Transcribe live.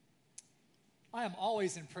I am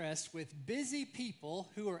always impressed with busy people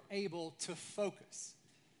who are able to focus.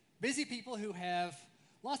 Busy people who have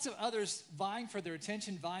lots of others vying for their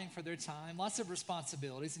attention, vying for their time, lots of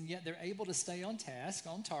responsibilities, and yet they're able to stay on task,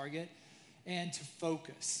 on target, and to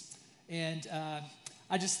focus. And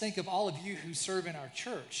I just think of all of you who serve in our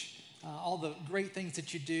church, all the great things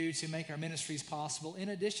that you do to make our ministries possible, in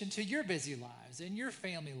addition to your busy lives and your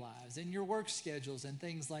family lives and your work schedules and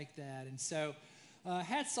things like that. And so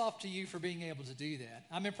hats off to you for being able to do that.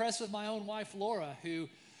 I'm impressed with my own wife, Laura, who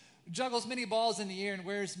juggles many balls in the air and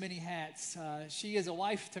wears many hats. She is a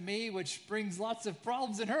wife to me, which brings lots of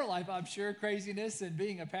problems in her life, I'm sure, craziness and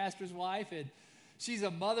being a pastor's wife. And she's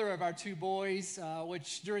a mother of our two boys,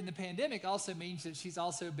 which during the pandemic also means that she's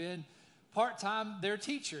also been part-time their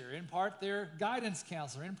teacher, in part their guidance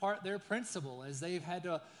counselor, in part their principal, as they've had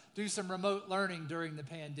to do some remote learning during the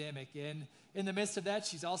pandemic. And in the midst of that,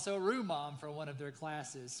 she's also a room mom for one of their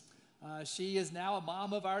classes. She is now a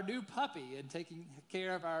mom of our new puppy and taking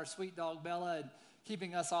care of our sweet dog Bella and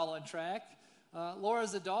keeping us all on track.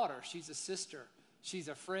 Laura's a daughter. She's a sister. She's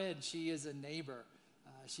a friend. She is a neighbor.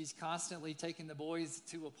 She's constantly taking the boys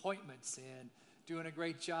to appointments and doing a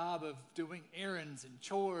great job of doing errands and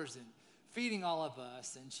chores and feeding all of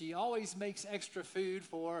us. And she always makes extra food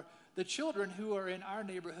for the children who are in our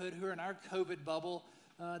neighborhood, who are in our COVID bubble,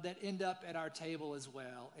 that end up at our table as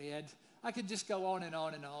well. And I could just go on and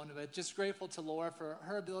on and on, but just grateful to Laura for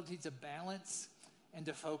her ability to balance and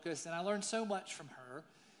to focus. And I learned so much from her.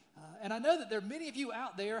 And I know that there are many of you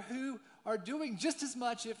out there who are doing just as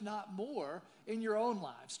much, if not more, in your own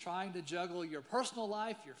lives, trying to juggle your personal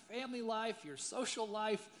life, your family life, your social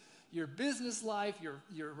life, your business life,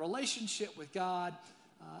 your relationship with God.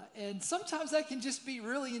 And sometimes that can just be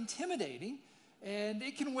really intimidating, and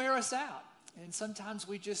it can wear us out. And sometimes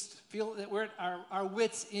we just feel that we're at our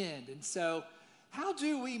wits' end. And so how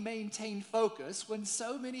do we maintain focus when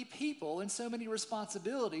so many people and so many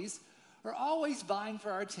responsibilities are always vying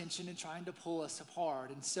for our attention and trying to pull us apart?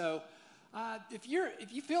 And so if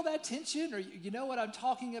you feel that tension, or you know what I'm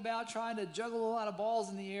talking about, trying to juggle a lot of balls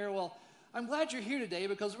in the air, well, I'm glad you're here today,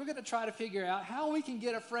 because we're going to try to figure out how we can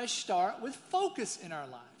get a fresh start with focus in our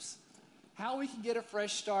lives. How we can get a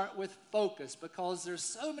fresh start with focus, because there's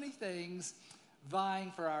so many things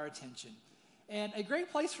vying for our attention. And a great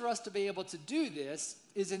place for us to be able to do this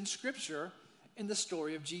is in Scripture, in the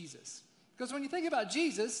story of Jesus. Because when you think about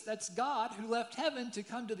Jesus, that's God who left heaven to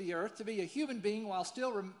come to the earth to be a human being while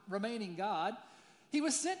still remaining God. He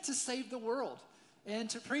was sent to save the world and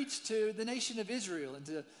to preach to the nation of Israel and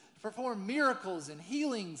to perform miracles and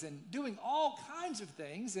healings and doing all kinds of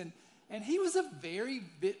things. And he was a very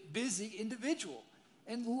busy individual.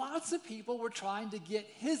 And lots of people were trying to get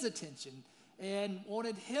his attention and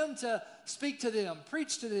wanted him to speak to them,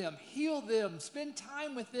 preach to them, heal them, spend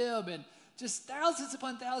time with them. And just thousands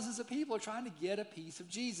upon thousands of people are trying to get a piece of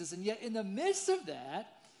Jesus. And yet in the midst of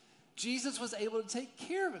that, Jesus was able to take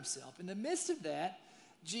care of himself. In the midst of that,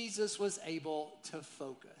 Jesus was able to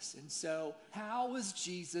focus. And so how was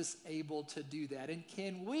Jesus able to do that? And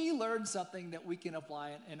can we learn something that we can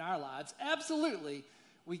apply in our lives? Absolutely,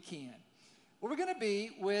 we can. Well, we're going to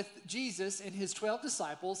be with Jesus and his 12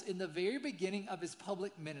 disciples in the very beginning of his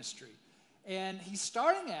public ministry. And he's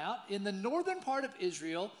starting out in the northern part of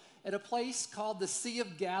Israel at a place called the Sea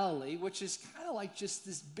of Galilee, which is kind of like just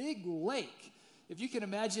this big lake. If you can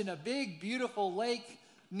imagine a big, beautiful lake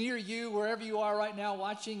near you, wherever you are right now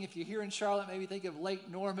watching. If you're here in Charlotte, maybe think of Lake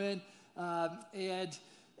Norman.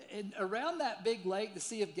 And around that big lake, the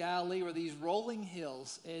Sea of Galilee, were these rolling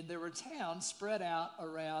hills. And there were towns spread out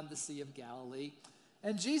around the Sea of Galilee.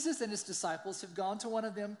 And Jesus and his disciples have gone to one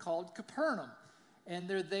of them called Capernaum. And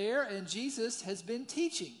they're there, and Jesus has been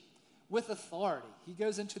teaching with authority. He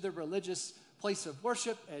goes into the religious place of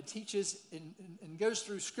worship and teaches and goes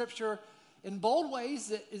through Scripture in bold ways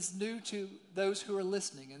that is new to those who are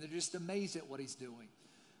listening, and they're just amazed at what he's doing.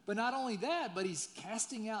 But not only that, but he's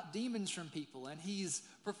casting out demons from people, and he's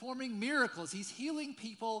performing miracles. He's healing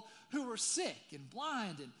people who are sick and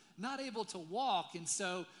blind and not able to walk. And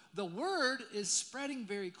so the word is spreading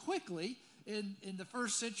very quickly in the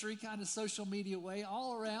first century kind of social media way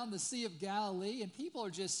all around the Sea of Galilee, and people are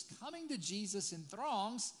just coming to Jesus in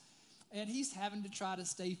throngs, and he's having to try to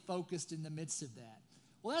stay focused in the midst of that.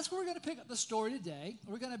 Well, that's where we're going to pick up the story today.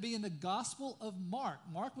 We're going to be in the Gospel of Mark.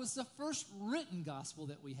 Mark was the first written gospel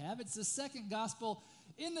that we have. It's the second gospel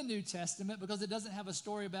in the New Testament because it doesn't have a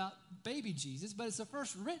story about baby Jesus, but it's the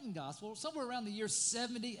first written gospel somewhere around the year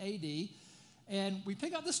 70 A.D. And we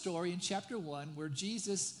pick up the story in chapter 1 where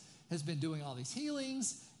Jesus has been doing all these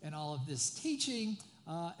healings and all of this teaching.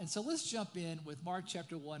 And so let's jump in with Mark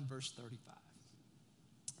chapter 1, verse 35.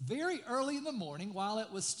 very early in the morning, while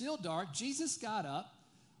it was still dark, Jesus got up,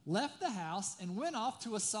 left the house, and went off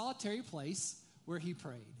to a solitary place where he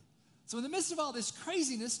prayed. So in the midst of all this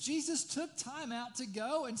craziness, Jesus took time out to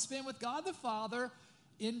go and spend with God the Father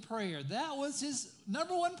in prayer. That was his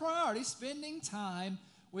number one priority, spending time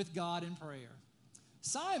with God in prayer.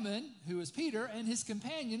 Simon, who was Peter, and his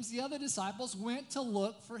companions, the other disciples, went to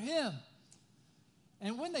look for him.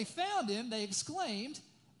 And when they found him, they exclaimed,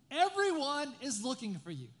 "Everyone is looking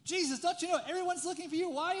for you." Jesus, don't you know everyone's looking for you?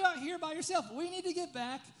 Why are you out here by yourself? We need to get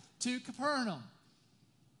back to Capernaum.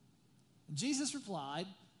 And Jesus replied,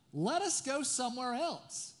 "Let us go somewhere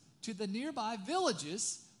else, to the nearby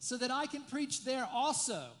villages, so that I can preach there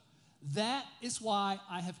also. That is why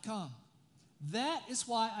I have come." That is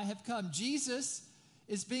why I have come. Jesus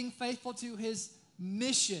is being faithful to his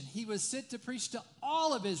mission. He was sent to preach to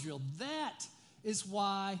all of Israel. That is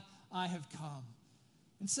why I have come.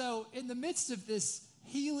 And so in the midst of this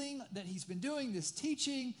healing that he's been doing, this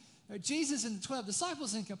teaching, Jesus and the 12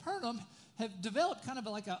 disciples in Capernaum have developed kind of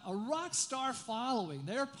like a rock star following.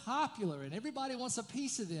 They're popular and everybody wants a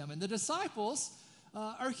piece of them. And the disciples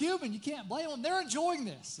are human. You can't blame them. They're enjoying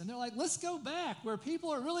this. And they're like, let's go back where people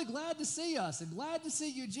are really glad to see us and glad to see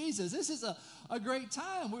you, Jesus. This is a great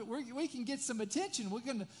time. We can get some attention.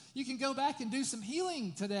 You can go back and do some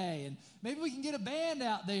healing today. And maybe we can get a band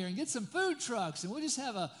out there and get some food trucks. And we'll just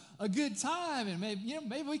have a good time. And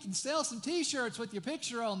maybe we can sell some T-shirts with your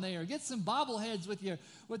picture on there. Get some bobbleheads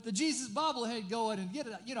with the Jesus bobblehead going and get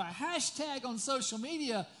a hashtag on social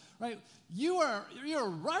media. Right? You're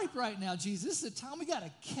ripe right now, Jesus. This is a time we got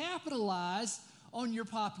to capitalize on your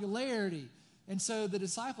popularity. And so the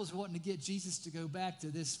disciples are wanting to get Jesus to go back to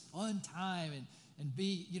this fun time and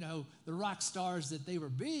be, the rock stars that they were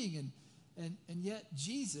being. And yet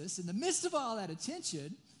Jesus, in the midst of all that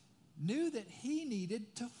attention, knew that he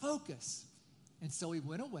needed to focus. And so he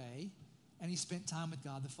went away and he spent time with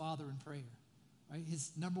God the Father in prayer. Right?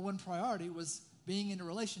 His number one priority was being in a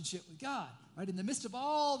relationship with God. Right? In the midst of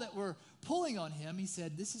all that we're pulling on him, he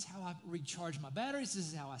said, this is how I recharge my batteries. This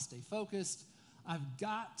is how I stay focused. I've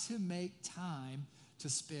got to make time to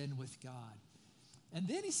spend with God. And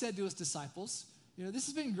then he said to his disciples, this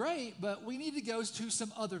has been great, but we need to go to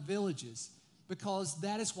some other villages because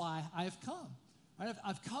that is why I have come. Right?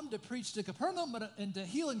 I've come to preach to Capernaum and to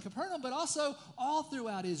heal in Capernaum, but also all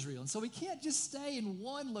throughout Israel. And so we can't just stay in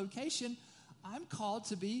one location. I'm called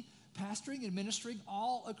to be pastoring and ministering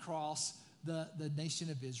all across the nation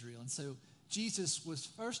of Israel. And so Jesus was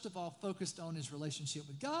first of all focused on his relationship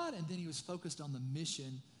with God, and then he was focused on the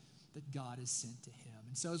mission that God has sent to him.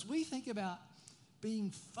 And so as we think about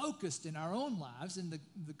being focused in our own lives and the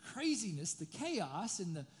craziness, the chaos,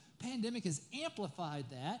 and the pandemic has amplified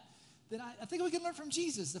that, then I think we can learn from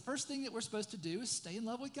Jesus. The first thing that we're supposed to do is stay in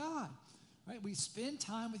love with God. Right? We spend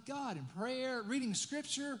time with God in prayer, reading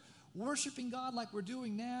Scripture, worshiping God like we're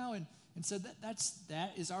doing now, and so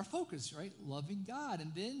that is our focus, right? Loving God.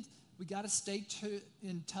 And then we got to stay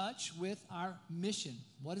in touch with our mission.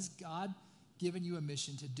 What has God given you a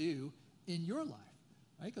mission to do in your life?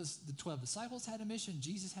 Right? Because the 12 disciples had a mission.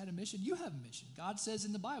 Jesus had a mission. You have a mission. God says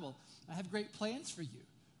in the Bible, I have great plans for you.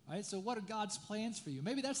 Right? So what are God's plans for you?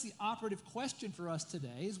 Maybe that's the operative question for us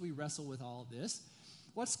today as we wrestle with all of this.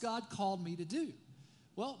 What's God called me to do?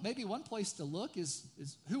 Well, maybe one place to look is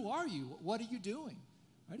who are you? What are you doing?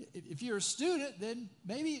 Right? If you're a student, then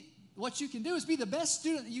maybe what you can do is be the best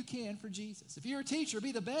student that you can for Jesus. If you're a teacher,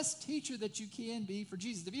 be the best teacher that you can be for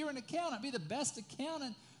Jesus. If you're an accountant, be the best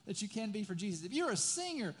accountant that you can be for Jesus. If you're a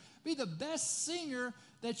singer, be the best singer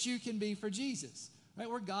that you can be for Jesus. Right?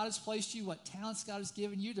 Where God has placed you, what talents God has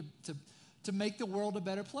given you to make the world a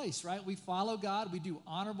better place, right? We follow God. We do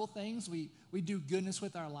honorable things. We do goodness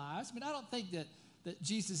with our lives. I mean, I don't think that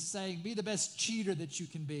Jesus is saying, be the best cheater that you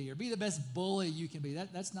can be or be the best bully you can be.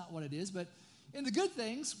 That's not what it is. But in the good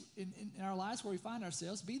things in our lives where we find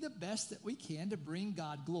ourselves, be the best that we can to bring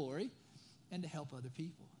God glory and to help other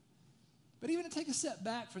people. But even to take a step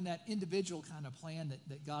back from that individual kind of plan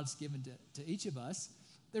that God's given to each of us,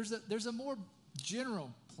 there's a more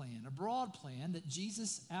general plan, a broad plan that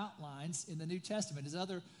Jesus outlines in the New Testament. His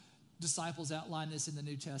other disciples outline this in the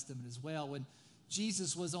New Testament as well. When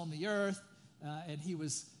Jesus was on the earth, and he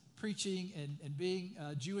was preaching and being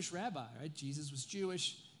a Jewish rabbi, right? Jesus was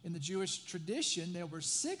Jewish. In the Jewish tradition, there were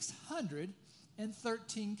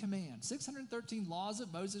 613 commands, 613 laws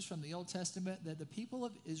of Moses from the Old Testament that the people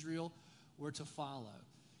of Israel were to follow.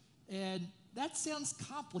 And that sounds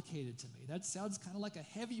complicated to me. That sounds kind of like a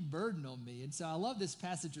heavy burden on me. And so I love this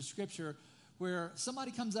passage of Scripture where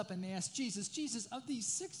somebody comes up and asks Jesus, of these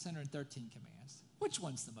 613 commands, which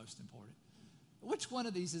one's the most important? which one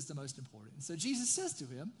of these is the most important? And so Jesus says to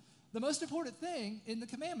him, the most important thing in the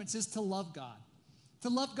commandments is to love God. To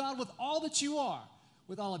love God with all that you are,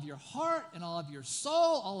 with all of your heart and all of your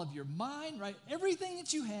soul, all of your mind, right? Everything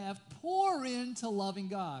that you have, pour into loving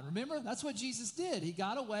God. Remember, that's what Jesus did. He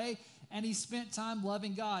got away and he spent time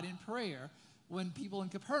loving God in prayer when people in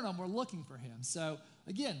Capernaum were looking for him. So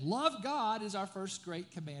again, love God is our first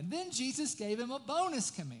great command. Then Jesus gave him a bonus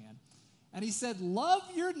command. And he said, love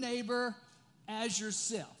your neighbor as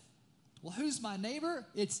yourself. Well, who's my neighbor?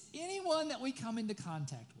 It's anyone that we come into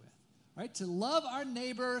contact with, right? To love our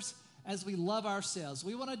neighbors as we love ourselves.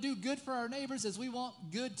 We want to do good for our neighbors as we want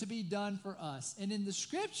good to be done for us. And in the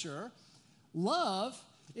scripture, love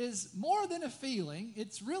is more than a feeling.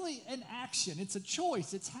 It's really an action. It's a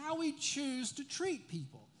choice. It's how we choose to treat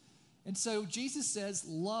people. And so Jesus says,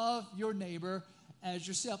 love your neighbor as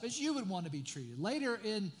yourself, as you would want to be treated. Later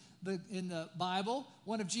in the Bible,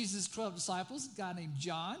 one of Jesus' 12 disciples, a guy named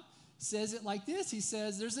John, says it like this. He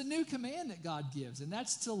says, there's a new command that God gives, and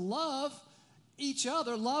that's to love each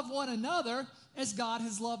other, love one another as God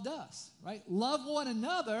has loved us, right? Love one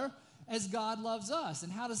another as God loves us.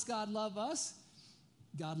 And how does God love us?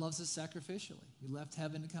 God loves us sacrificially. He left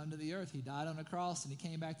heaven to come to the earth. He died on a cross, and he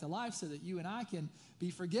came back to life so that you and I can be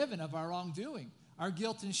forgiven of our wrongdoing. Our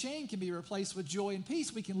guilt and shame can be replaced with joy and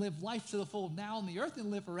peace. We can live life to the full now on the earth and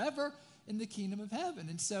live forever in the kingdom of heaven.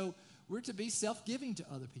 And so we're to be self-giving to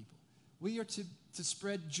other people. We are to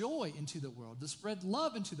spread joy into the world, to spread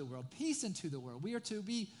love into the world, peace into the world. We are to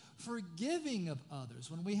be forgiving of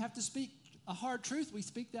others. When we have to speak a hard truth, we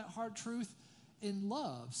speak that hard truth in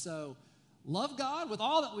love. So love God with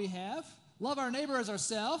all that we have, love our neighbor as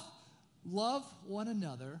ourselves, love one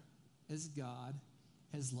another as God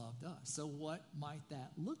has loved us. So what might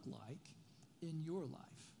that look like in your life?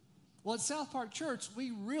 Well, at South Park Church,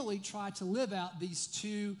 we really try to live out these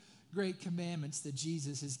two great commandments that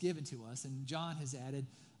Jesus has given to us. And John has added,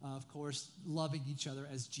 of course, loving each other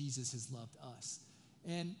as Jesus has loved us.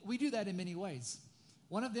 And we do that in many ways.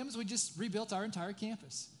 One of them is we just rebuilt our entire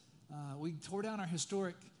campus. We tore down our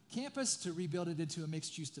historic campus to rebuild it into a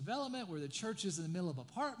mixed-use development where the church is in the middle of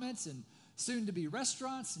apartments and soon to be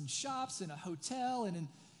restaurants and shops and a hotel.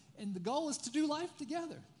 And the goal is to do life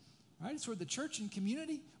together, right? It's where the church and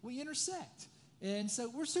community, we intersect. And so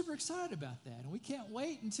we're super excited about that. And we can't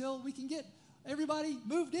wait until we can get everybody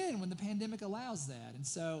moved in when the pandemic allows that. And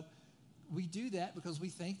so we do that because we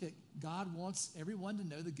think that God wants everyone to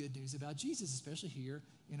know the good news about Jesus, especially here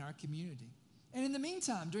in our community. And in the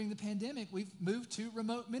meantime, during the pandemic, we've moved to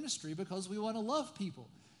remote ministry because we want to love people.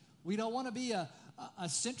 We don't want to be a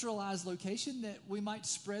centralized location that we might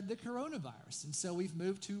spread the coronavirus. And so we've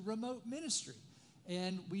moved to remote ministry.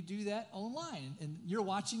 And we do that online. And you're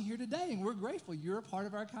watching here today, and we're grateful. You're a part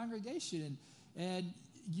of our congregation. And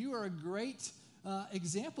you are a great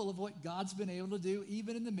example of what God's been able to do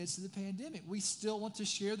even in the midst of the pandemic. We still want to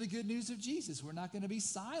share the good news of Jesus. We're not going to be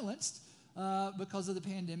silenced because of the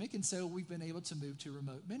pandemic. And so we've been able to move to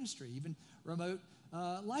remote ministry, even remote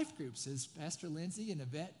life groups, as Pastor Lindsay and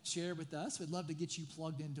Yvette shared with us. We'd love to get you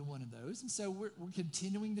plugged into one of those. And so we're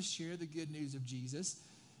continuing to share the good news of Jesus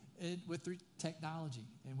through technology,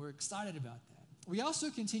 and we're excited about that. We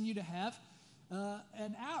also continue to have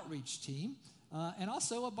an outreach team and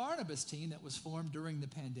also a Barnabas team that was formed during the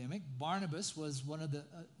pandemic. Barnabas was one of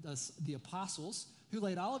the apostles who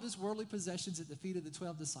laid all of his worldly possessions at the feet of the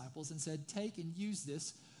 12 disciples and said, take and use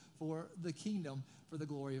this for the kingdom, for the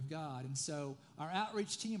glory of God. And so our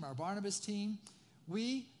outreach team, our Barnabas team,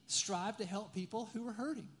 we strive to help people who are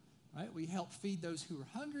hurting, right? We help feed those who are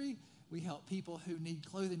hungry. We help people who need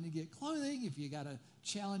clothing to get clothing. If you got a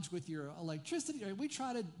challenge with your electricity, we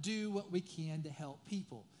try to do what we can to help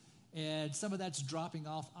people. And some of that's dropping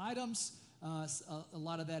off items. A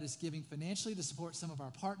lot of that is giving financially to support some of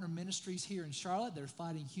our partner ministries here in Charlotte. They're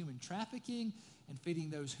fighting human trafficking and feeding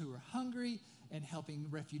those who are hungry and helping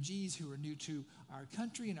refugees who are new to our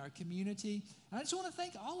country and our community. And I just want to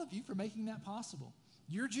thank all of you for making that possible.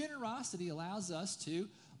 Your generosity allows us to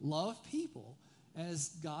love people as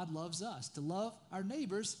God loves us, to love our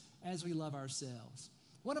neighbors as we love ourselves.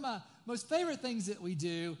 One of my most favorite things that we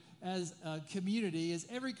do as a community is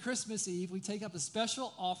every Christmas Eve, we take up a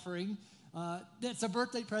special offering that's a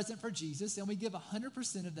birthday present for Jesus, and we give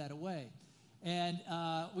 100% of that away. And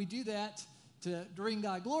we do that to bring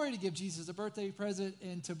God glory, to give Jesus a birthday present,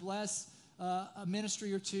 and to bless a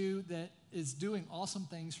ministry or two that is doing awesome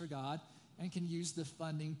things for God and can use the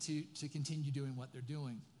funding to continue doing what they're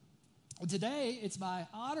doing. Well, today, it's my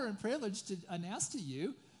honor and privilege to announce to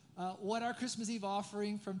you what our Christmas Eve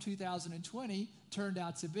offering from 2020 turned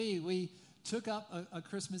out to be. We took up a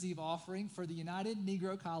Christmas Eve offering for the United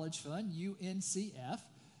Negro College Fund, UNCF,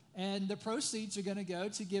 and the proceeds are going to go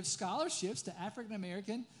to give scholarships to African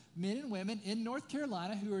American men and women in North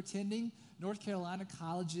Carolina who are attending North Carolina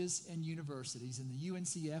colleges and universities. And the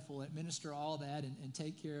UNCF will administer all that and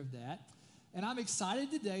take care of that. And I'm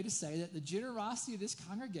excited today to say that the generosity of this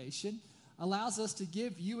congregation allows us to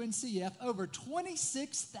give UNCF over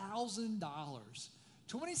 $26,000.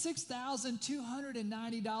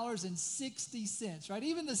 $26,290.60, right?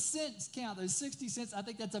 Even the cents count, those 60 cents, I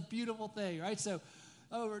think that's a beautiful thing, right? So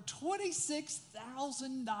over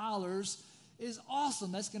 $26,000 is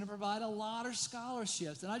awesome. That's going to provide a lot of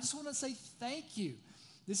scholarships. And I just want to say thank you.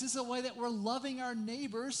 This is a way that we're loving our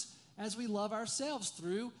neighbors as we love ourselves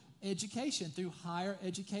through education, through higher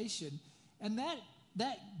education. And that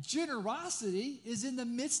generosity is in the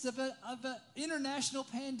midst of an international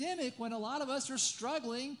pandemic when a lot of us are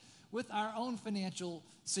struggling with our own financial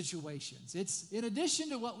situations. It's in addition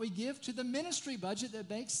to what we give to the ministry budget that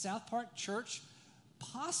makes South Park Church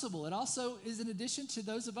possible. It also is in addition to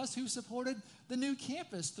those of us who supported the new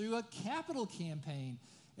campus through a capital campaign.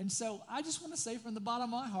 And so I just want to say from the bottom of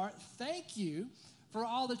my heart, thank you for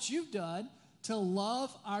all that you've done to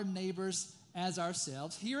love our neighbors as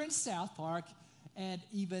ourselves here in South Park and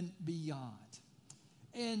even beyond.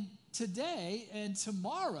 And today and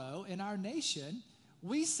tomorrow in our nation,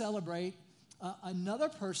 we celebrate another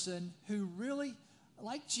person who really,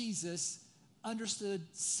 like Jesus, understood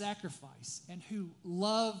sacrifice and who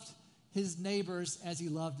loved his neighbors as he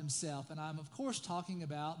loved himself. And I'm, of course, talking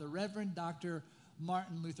about the Reverend Dr.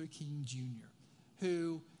 Martin Luther King Jr.,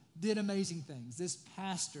 who did amazing things. This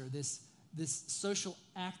pastor, this social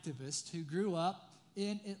activist who grew up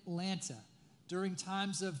in Atlanta during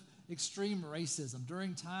times of extreme racism,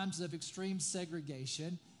 during times of extreme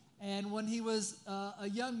segregation. And when he was a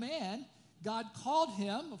young man, God called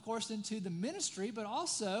him, of course, into the ministry, but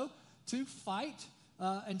also to fight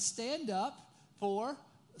and stand up for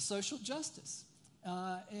social justice.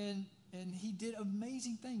 And he did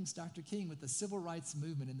amazing things, Dr. King, with the civil rights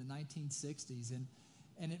movement in the 1960s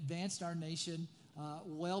and advanced our nation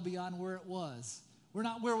well beyond where it was. We're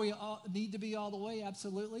not where we need to be all the way,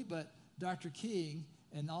 absolutely, but Dr. King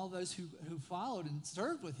and all those who followed and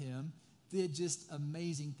served with him did just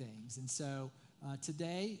amazing things. And so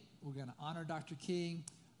today we're going to honor Dr. King.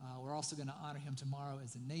 We're also going to honor him tomorrow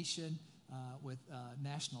as a nation with a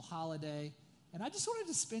national holiday. And I just wanted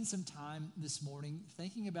to spend some time this morning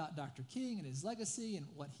thinking about Dr. King and his legacy and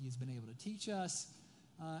what he has been able to teach us.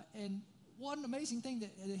 And what an amazing thing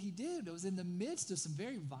that he did. It was in the midst of some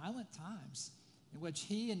very violent times in which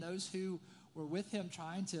he and those who were with him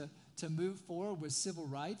trying to move forward with civil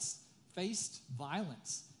rights faced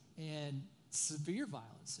violence and severe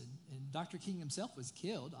violence. And Dr. King himself was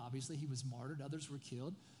killed. Obviously, he was martyred. Others were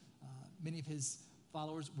killed. Many of his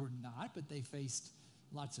followers were not, but they faced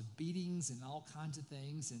lots of beatings and all kinds of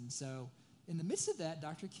things. And so in the midst of that,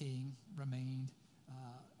 Dr. King remained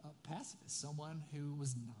a pacifist, someone who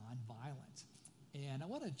was nonviolent. And I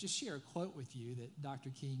want to just share a quote with you that Dr.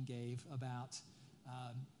 King gave about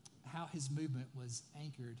how his movement was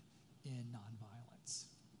anchored in nonviolence.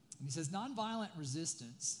 And he says, "Nonviolent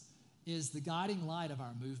resistance is the guiding light of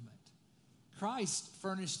our movement. Christ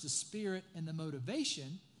furnished the spirit and the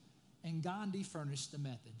motivation, and Gandhi furnished the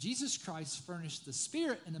method." Jesus Christ furnished the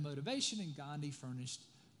spirit and the motivation, and Gandhi furnished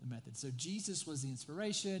the method. So Jesus was the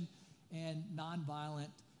inspiration, and nonviolent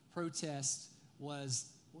protest was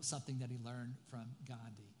something that he learned from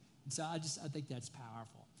Gandhi. And so I think that's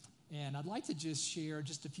powerful. And I'd like to just share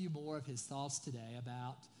just a few more of his thoughts today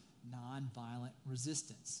about nonviolent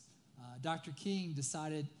resistance. Dr. King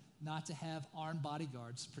decided not to have armed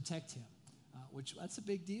bodyguards protect him, which that's a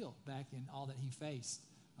big deal back in all that he faced.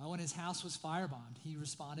 When his house was firebombed, he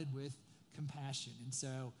responded with compassion. And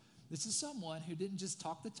so this is someone who didn't just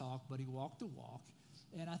talk the talk, but he walked the walk.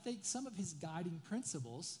 And I think some of his guiding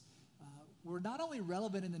principles were not only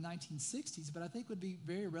relevant in the 1960s, but I think would be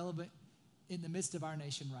very relevant in the midst of our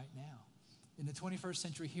nation right now. In the 21st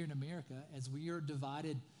century here in America, as we are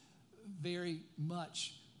divided very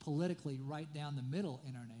much politically right down the middle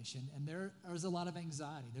in our nation, and there's a lot of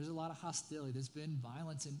anxiety, there's a lot of hostility, there's been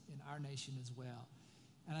violence in our nation as well.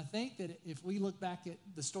 And I think that if we look back at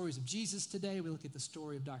the stories of Jesus today, we look at the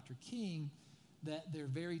story of Dr. King, that they're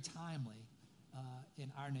very timely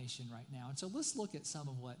in our nation right now. And so let's look at some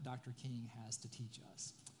of what Dr. King has to teach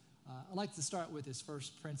us. I'd like to start with his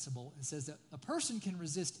first principle. It says that a person can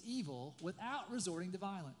resist evil without resorting to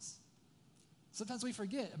violence. Sometimes we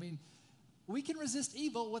forget. We can resist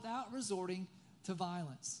evil without resorting to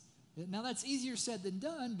violence. Now, that's easier said than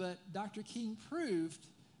done, but Dr. King proved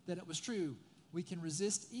that it was true. we can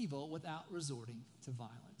resist evil without resorting to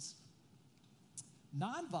violence.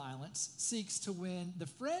 Nonviolence seeks to win the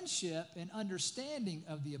friendship and understanding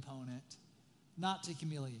of the opponent, not to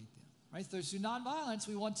humiliate them. Right? So through nonviolence,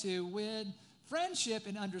 we want to win friendship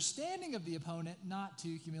and understanding of the opponent, not to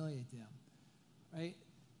humiliate them. Right?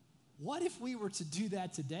 What if we were to do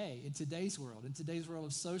that today, in today's world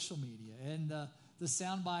of social media and the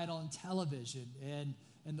soundbite on television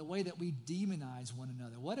and the way that we demonize one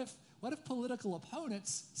another? What if political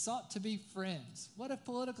opponents sought to be friends? What if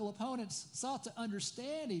political opponents sought to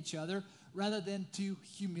understand each other rather than to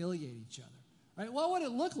humiliate each other? Right? What would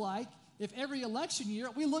it look like if every election year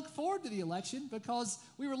we look forward to the election because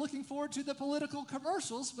we were looking forward to the political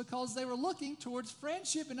commercials because they were looking towards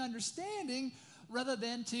friendship and understanding rather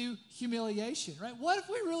than to humiliation, right? What if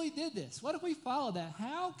we really did this? What if we followed that?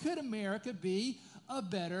 How could America be a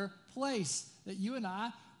better place that you and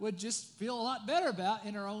I would just feel a lot better about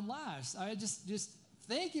in our own lives? I just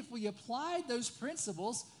think if we applied those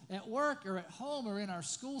principles at work or at home or in our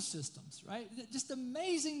school systems, right? Just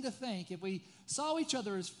amazing to think if we saw each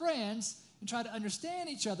other as friends and try to understand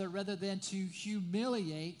each other rather than to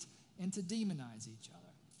humiliate and to demonize each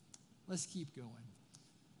other. Let's keep going.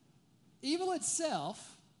 Evil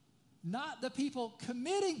itself, not the people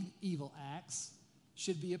committing evil acts,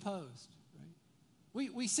 should be opposed.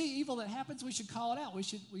 Right? We see evil that happens, we should call it out. We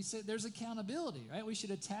say there's accountability, right? We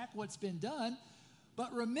should attack what's been done.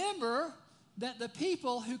 But remember that the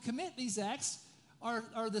people who commit these acts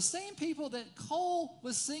are the same people that Cole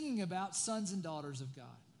was singing about, sons and daughters of God.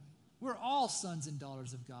 Right? We're all sons and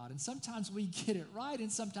daughters of God, and sometimes we get it right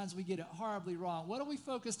and sometimes we get it horribly wrong. What are we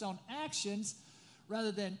focused on? Actions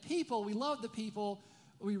rather than people. We love the people,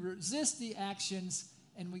 we resist the actions,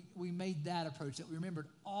 and we made that approach, that we remembered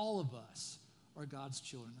all of us are God's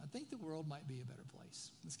children. I think the world might be a better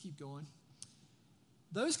place. Let's keep going.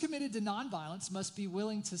 Those committed to nonviolence must be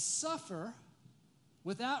willing to suffer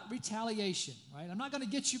without retaliation, right? I'm not going to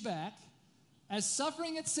get you back, as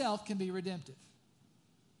suffering itself can be redemptive.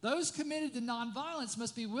 Those committed to nonviolence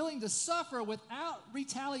must be willing to suffer without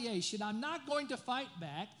retaliation. I'm not going to fight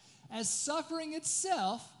back, as suffering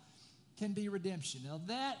itself can be redemption. Now,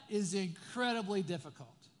 that is incredibly difficult.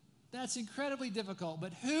 That's incredibly difficult.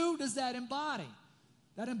 But who does that embody?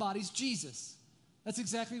 That embodies Jesus. That's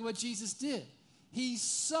exactly what Jesus did. He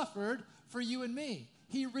suffered for you and me.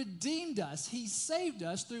 He redeemed us. He saved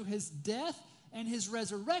us through his death and his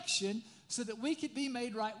resurrection so that we could be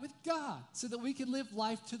made right with God, so that we can live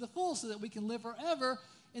life to the full, so that we can live forever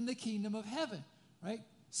in the kingdom of heaven, right?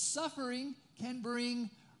 Suffering can bring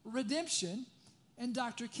redemption, and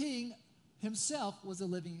Dr. King himself was a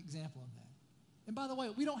living example of that. And by the way,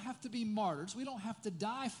 we don't have to be martyrs. We don't have to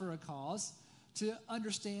die for a cause to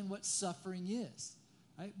understand what suffering is,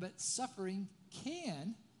 right? But suffering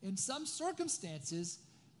can, in some circumstances,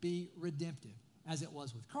 be redemptive, as it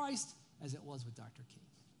was with Christ, as it was with Dr. King.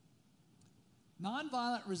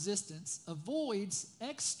 Nonviolent resistance avoids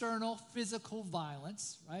external physical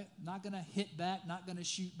violence, right? Not going to hit back, not going to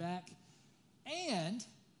shoot back, and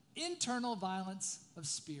internal violence of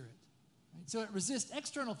spirit. Right? So it resists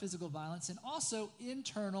external physical violence and also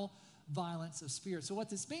internal violence of spirit. So what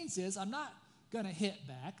this means is I'm not going to hit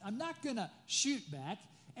back, I'm not going to shoot back,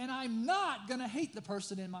 and I'm not going to hate the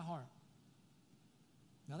person in my heart.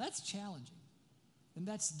 Now that's challenging, and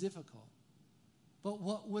that's difficult. But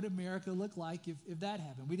what would America look like if that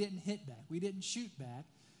happened? We didn't hit back, we didn't shoot back,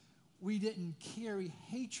 we didn't carry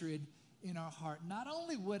hatred in our heart. Not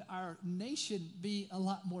only would our nation be a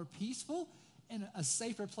lot more peaceful and a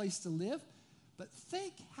safer place to live, but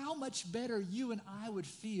think how much better you and I would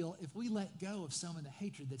feel if we let go of some of the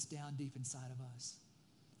hatred that's down deep inside of us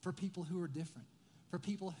for people who are different, for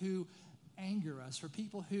people who anger us, for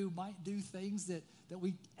people who might do things that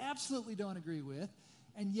we absolutely don't agree with,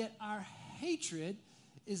 and yet our hatred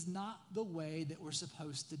is not the way that we're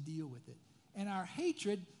supposed to deal with it. And our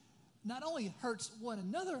hatred not only hurts one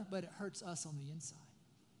another, but it hurts us on the inside.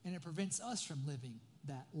 And it prevents us from living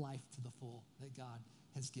that life to the full that God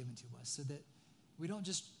has given to us, so that we don't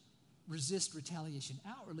just resist retaliation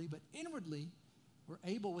outwardly, but inwardly we're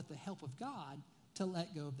able, with the help of God, to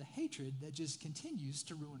let go of the hatred that just continues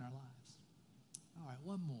to ruin our lives. All right,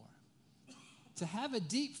 one more. To have a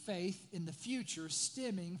deep faith in the future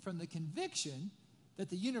stemming from the conviction that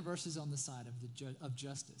the universe is on the side of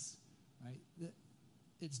justice, right?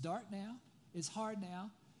 It's dark now, it's hard now,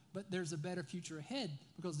 but there's a better future ahead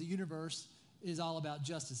because the universe is all about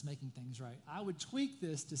justice, making things right. I would tweak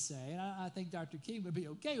this to say, and I think Dr. King would be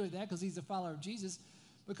okay with that because he's a follower of Jesus,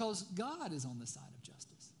 because God is on the side of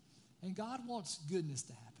justice. And God wants goodness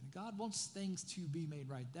to happen. God wants things to be made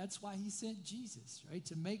right. That's why he sent Jesus, right?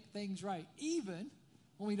 To make things right. Even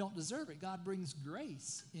when we don't deserve it, God brings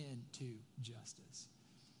grace into justice.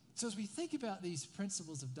 So as we think about these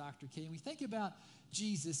principles of Dr. King, we think about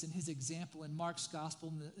Jesus and his example in Mark's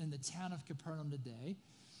gospel in the town of Capernaum today.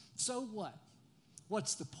 So what?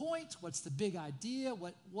 What's the point? What's the big idea?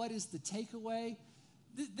 What is the takeaway?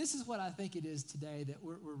 This is what I think it is today that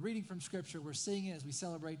we're reading from Scripture. We're seeing it as we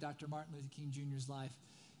celebrate Dr. Martin Luther King Jr.'s life.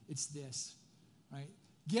 It's this, right?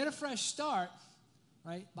 Get a fresh start,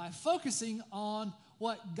 right, by focusing on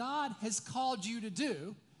what God has called you to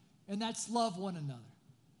do, and that's love one another.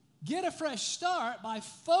 Get a fresh start by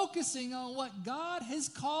focusing on what God has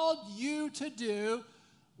called you to do,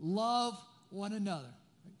 love one another.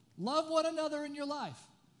 Love one another in your life.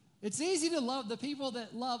 It's easy to love the people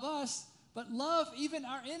that love us, but love even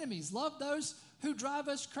our enemies. Love those who drive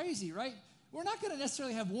us crazy, right? We're not going to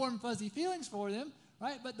necessarily have warm, fuzzy feelings for them,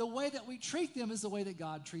 right? But the way that we treat them is the way that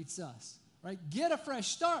God treats us, right? Get a fresh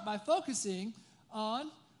start by focusing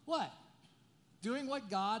on what? Doing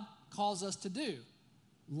what God calls us to do.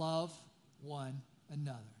 Love one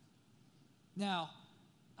another. Now,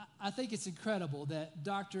 I think it's incredible that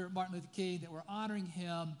Dr. Martin Luther King, that we're honoring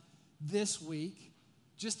him this week,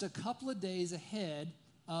 just a couple of days ahead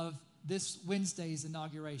of this Wednesday's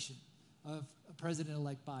inauguration of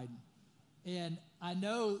President-elect Biden. And I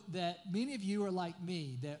know that many of you are like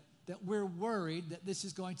me, that we're worried that this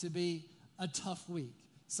is going to be a tough week.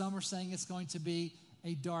 Some are saying it's going to be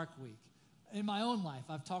a dark week. In my own life,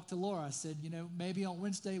 I've talked to Laura. I said, maybe on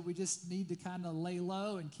Wednesday we just need to kind of lay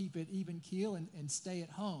low and keep it even keel and stay at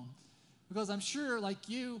home. Because I'm sure like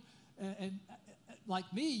you and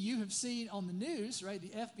like me, you have seen on the news, right? The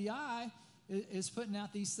FBI is putting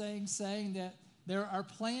out these things saying that there are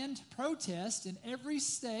planned protests in every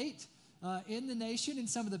state in the nation, in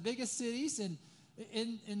some of the biggest cities and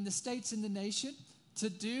in the states in the nation, to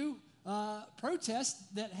do protests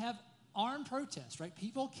that have armed protests, right?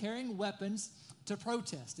 People carrying weapons to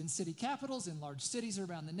protest in city capitals, in large cities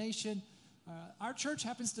around the nation. Our church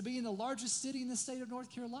happens to be in the largest city in the state of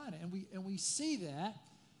North Carolina, and we see that,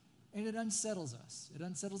 and it unsettles us. It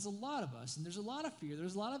unsettles a lot of us, and there's a lot of fear.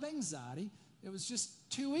 There's a lot of anxiety. It was just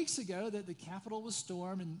 2 weeks ago that the Capitol was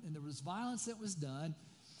stormed, and there was violence that was done.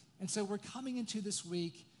 And so we're coming into this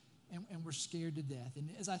week, and we're scared to death. And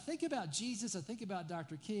as I think about Jesus, I think about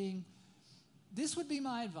Dr. King, this would be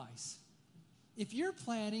my advice. If you're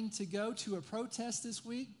planning to go to a protest this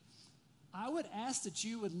week, I would ask that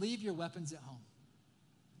you would leave your weapons at home.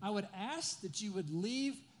 I would ask that you would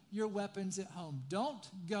leave your weapons at home. Don't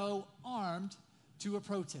go armed to a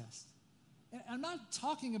protest. And I'm not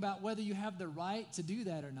talking about whether you have the right to do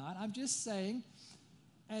that or not. I'm just saying,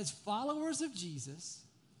 as followers of Jesus,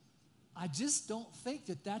 I just don't think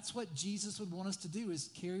that that's what Jesus would want us to do, is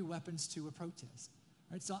carry weapons to a protest.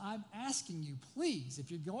 Right, so I'm asking you, please,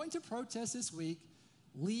 if you're going to protest this week,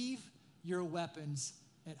 leave your weapons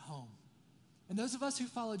at home. And those of us who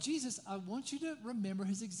follow Jesus, I want you to remember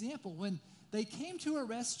his example. When they came to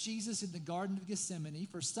arrest Jesus in the Garden of Gethsemane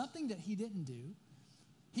for something that he didn't do,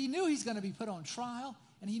 he knew he's going to be put on trial,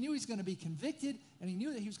 and he knew he's going to be convicted, and he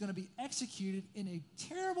knew that he was going to be executed in a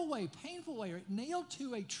terrible way, painful way, or nailed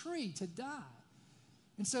to a tree to die.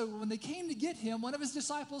 And so when they came to get him, one of his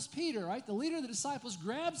disciples, Peter, right, the leader of the disciples,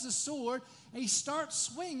 grabs the sword, and he starts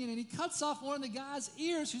swinging, and he cuts off one of the guy's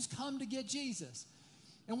ears who's come to get Jesus.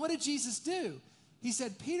 And what did Jesus do? He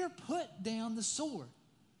said, Peter, put down the sword.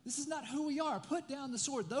 This is not who we are. Put down the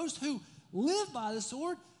sword. Those who live by the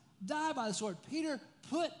sword die by the sword. Peter,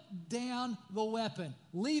 put down the weapon.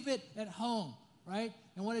 Leave it at home, right?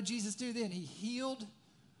 And what did Jesus do then? He healed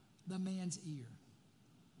the man's ear.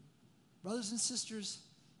 Brothers and sisters,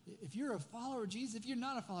 if you're a follower of Jesus, if you're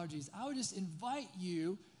not a follower of Jesus, I would just invite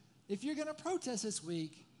you, if you're going to protest this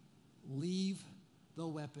week, leave the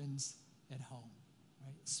weapons at home,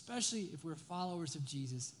 right? Especially if we're followers of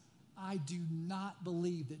Jesus. I do not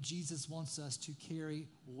believe that Jesus wants us to carry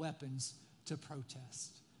weapons to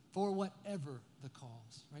protest for whatever the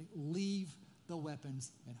cause, right? Leave the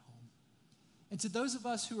weapons at home. And to those of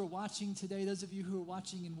us who are watching today, those of you who are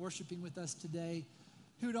watching and worshiping with us today,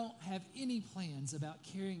 who don't have any plans about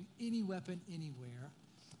carrying any weapon anywhere,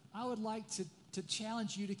 I would like to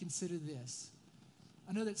challenge you to consider this.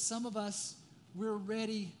 I know that some of us, we're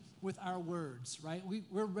ready with our words, right?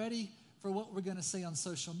 We're ready for what we're going to say on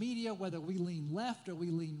social media, whether we lean left or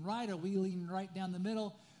we lean right or we lean right down the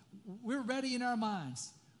middle. We're ready in our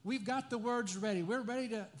minds. We've got the words ready. We're ready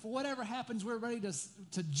to, for whatever happens, we're ready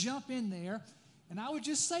to jump in there. And I would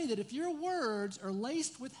just say that if your words are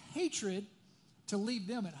laced with hatred, to leave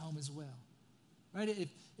them at home as well, right?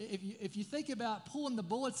 if you think about pulling the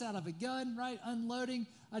bullets out of a gun, right, unloading,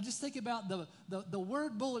 I just think about the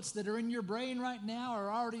word bullets that are in your brain right now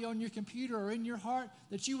or already on your computer or in your heart,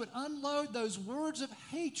 that you would unload those words of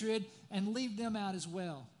hatred and leave them out as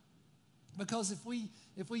well. Because if we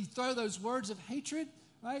throw those words of hatred,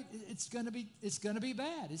 right, it's going to be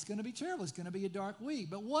bad. It's going to be terrible. It's going to be a dark week.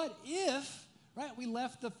 But what if, right, we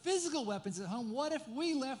left the physical weapons at home? What if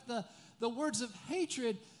we left the words of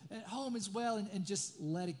hatred at home as well and just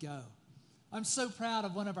let it go? I'm so proud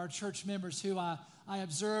of one of our church members who I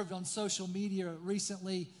observed on social media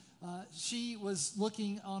recently. She was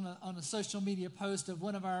looking on a social media post of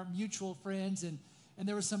one of our mutual friends, and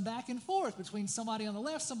there was some back and forth between somebody on the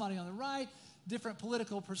left, somebody on the right, different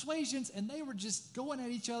political persuasions, and they were just going at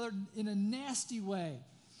each other in a nasty way.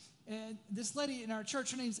 And this lady in our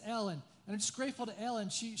church, her name's Ellen, and I'm just grateful to Ellen.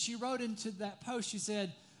 She wrote into that post, she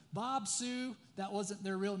said, "Bob, Sue," that wasn't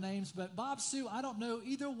their real names, but "Bob, Sue, I don't know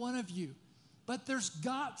either one of you, but there's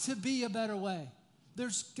got to be a better way.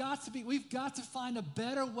 We've got to find a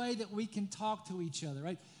better way that we can talk to each other,"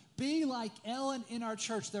 right? Be like Ellen in our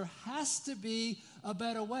church. There has to be a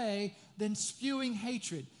better way than spewing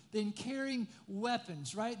hatred, than carrying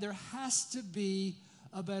weapons, right? There has to be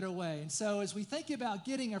a better way. And so as we think about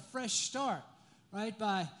getting a fresh start, right,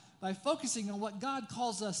 by focusing on what God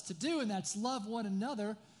calls us to do, and that's love one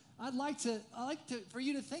another, I'd like for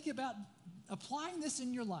you to think about applying this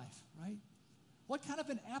in your life, right? What kind of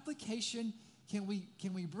an application can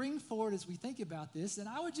we bring forward as we think about this? And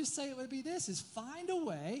I would just say it would be this, is find a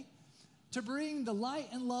way to bring the light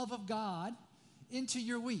and love of God into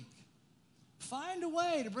your week. Find a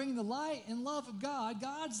way to bring the light and love of God,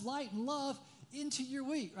 God's light and love, into your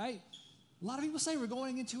week, right? A lot of people say we're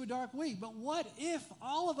going into a dark week, but what if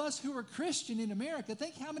all of us who are Christian in America,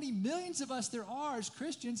 think how many millions of us there are as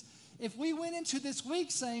Christians, if we went into this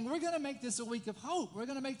week saying we're going to make this a week of hope, we're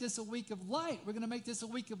going to make this a week of light, we're going to make this a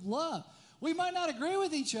week of love. We might not agree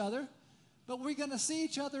with each other, but we're going to see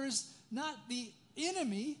each other as not the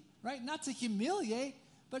enemy, right? Not to humiliate,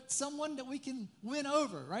 but someone that we can win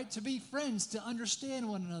over, right? To be friends, to understand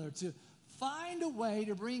one another, to find a way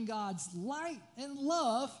to bring God's light and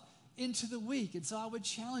love into the week. And so I would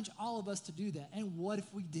challenge all of us to do that. And what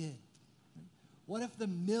if we did? What if the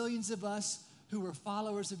millions of us who were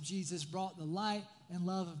followers of Jesus brought the light and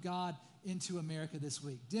love of God into America this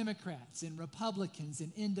week? Democrats and Republicans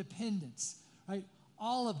and independents, right?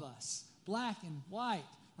 All of us, black and white,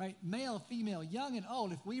 right? Male, female, young and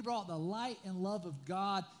old, if we brought the light and love of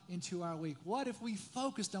God into our week, what if we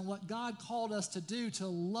focused on what God called us to do, to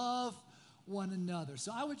love one another?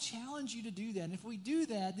 So I would challenge you to do that. And if we do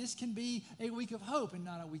that, this can be a week of hope and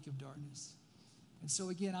not a week of darkness. And so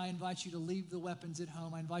again, I invite you to leave the weapons at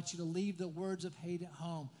home. I invite you to leave the words of hate at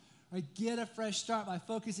home. Right? Get a fresh start by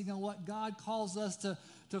focusing on what God calls us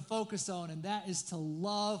to focus on, and that is to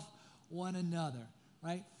love one another.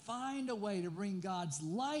 Right? Find a way to bring God's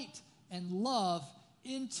light and love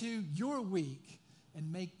into your week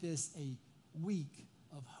and make this a week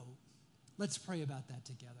of hope. Let's pray about that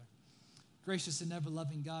together. Gracious and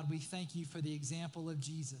ever-loving God, we thank you for the example of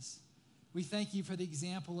Jesus. We thank you for the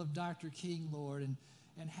example of Dr. King, Lord,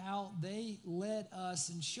 and how they led us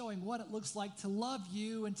in showing what it looks like to love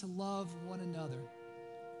you and to love one another.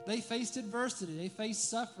 They faced adversity. They faced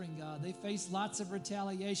suffering, God. They faced lots of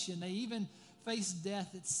retaliation. They even faced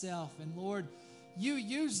death itself. And Lord, you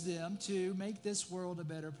used them to make this world a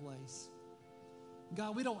better place.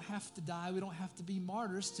 God, we don't have to die. We don't have to be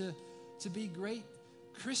martyrs to be great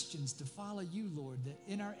Christians, to follow you, Lord, that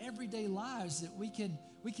in our everyday lives that we can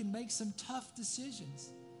make some tough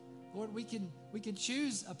decisions. Lord, we can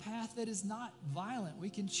choose a path that is not violent. We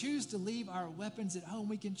can choose to leave our weapons at home.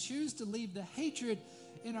 We can choose to leave the hatred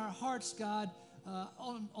in our hearts, God,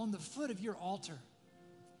 on the foot of your altar.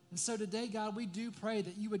 And so today, God, we do pray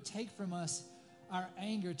that you would take from us our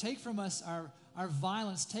anger, take from us our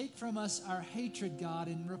violence, take from us our hatred, God,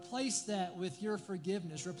 and replace that with your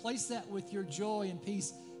forgiveness. Replace that with your joy and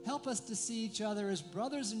peace. Help us to see each other as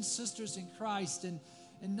brothers and sisters in Christ and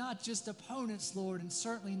not just opponents, Lord, and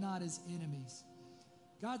certainly not as enemies.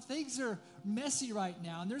 God, things are messy right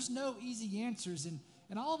now, and there's no easy answers, and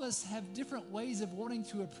all of us have different ways of wanting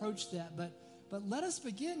to approach that, but let us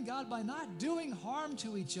begin, God, by not doing harm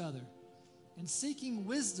to each other and seeking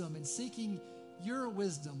wisdom and seeking your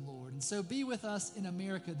wisdom, Lord. And so be with us in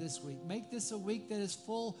America this week. Make this a week that is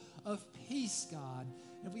full of peace, God.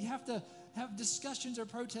 And if we have to have discussions or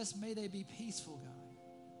protests, may they be peaceful, God.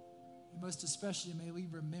 And most especially, may we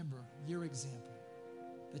remember your example,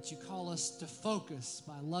 that you call us to focus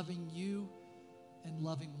by loving you and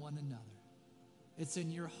loving one another. It's in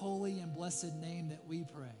your holy and blessed name that we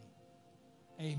pray.